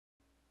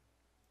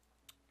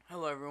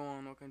Hello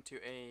everyone, welcome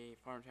to a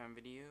Farmtown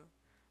video.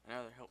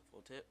 Another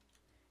helpful tip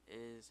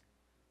is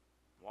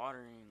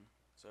watering.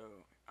 So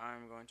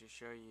I'm going to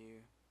show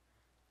you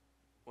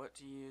what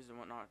to use and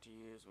what not to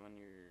use when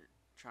you're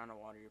trying to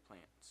water your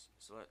plants.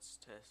 So let's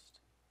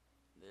test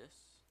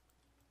this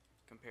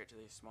compared to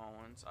these small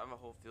ones. I have a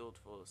whole field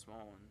full of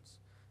small ones,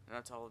 and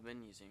that's all I've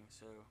been using.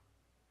 So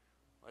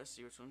let's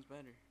see which one's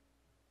better.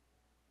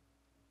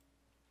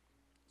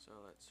 So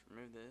let's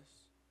remove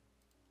this.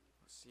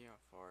 Let's see how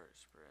far it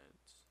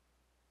spreads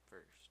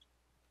first.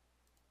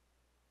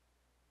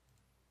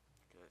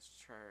 Okay, let's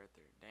try right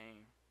there.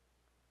 Dang.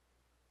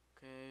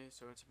 Okay,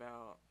 so it's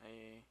about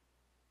a...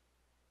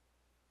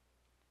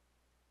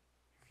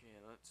 Okay,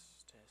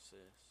 let's test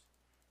this.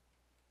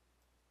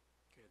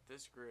 Okay, if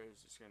this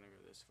grows, it's gonna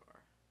go this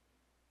far.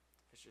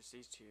 If it's just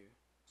these two,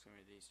 it's gonna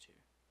be these two.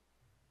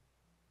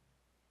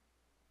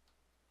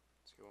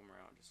 Let's go one more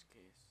out just in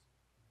case.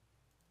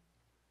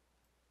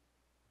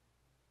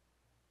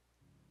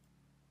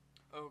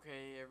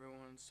 Okay,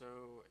 everyone,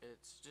 so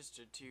it's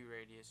just a 2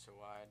 radius so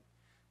wide.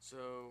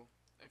 So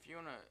if you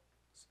wanna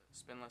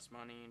spend less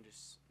money and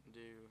just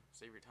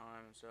save your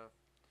time and stuff,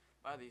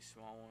 buy these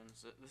small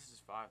ones. This is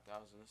 5,000.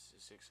 This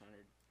is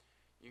 600.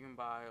 You can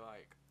buy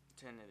like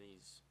 10 of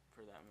these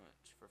for that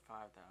much, for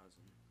 5,000.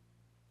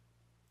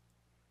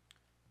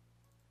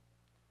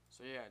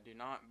 So yeah, do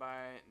not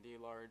buy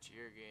the large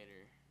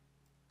irrigator.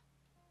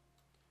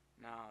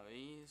 Now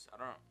these,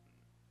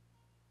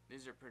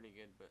 these are pretty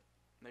good, but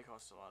they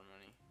cost a lot of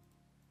money.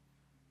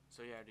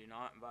 So yeah, do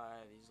not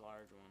buy these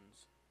large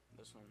ones.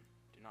 This one,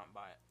 do not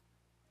buy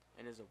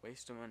it. It is a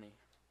waste of money.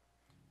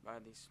 Buy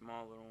these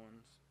small little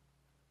ones.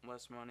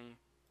 Less money.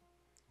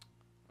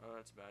 Oh,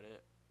 that's about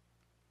it.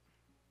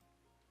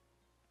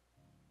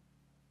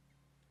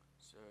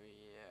 So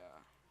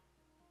yeah.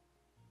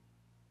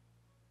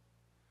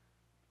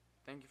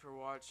 Thank you for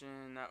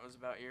watching. That was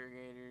about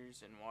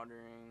irrigators and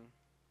watering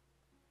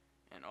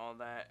and all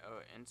that. Oh,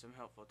 and some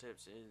helpful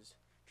tips is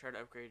try to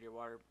upgrade your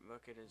water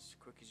bucket as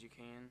quick as you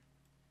can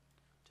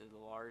to the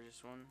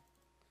largest one,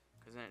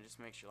 because then it just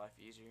makes your life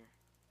easier.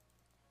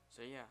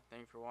 So yeah,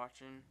 thank you for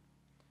watching,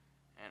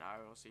 and I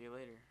will see you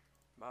later.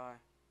 Bye.